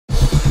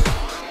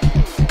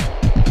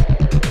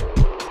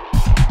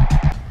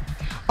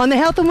On the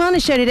Health and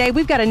Wellness Show today,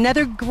 we've got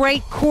another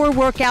great core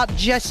workout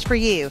just for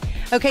you.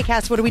 Okay,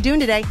 Cass, what are we doing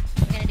today?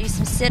 We're going to do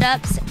some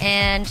sit-ups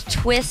and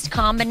twist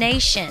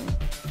combination.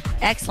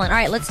 Excellent. All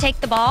right, let's take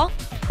the ball.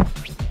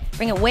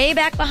 Bring it way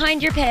back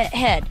behind your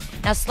head.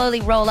 Now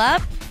slowly roll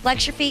up.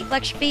 Flex your feet,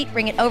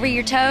 bring it over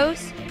your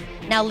toes.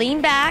 Now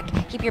lean back,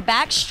 keep your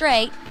back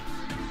straight.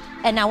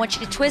 And now I want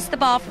you to twist the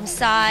ball from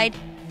side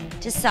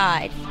to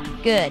side.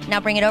 Good. Now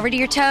bring it over to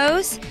your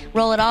toes.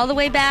 Roll it all the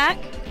way back.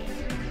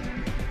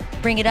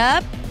 Bring it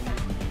up.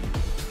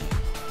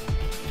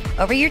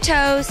 Over your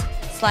toes.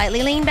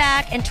 Slightly lean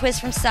back and twist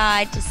from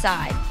side to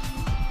side.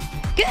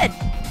 Good.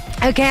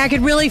 Okay, I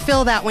could really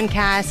feel that one,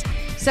 Cass.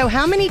 So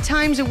how many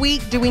times a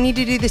week do we need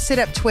to do the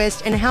sit-up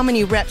twist, and how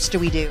many reps do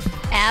we do?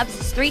 Abs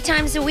is 3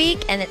 times a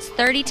week, and it's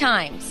 30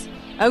 times.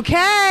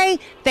 Okay,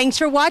 thanks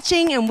for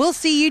watching, and we'll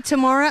see you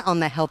tomorrow on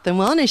the Health and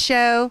Wellness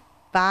Show.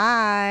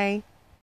 Bye.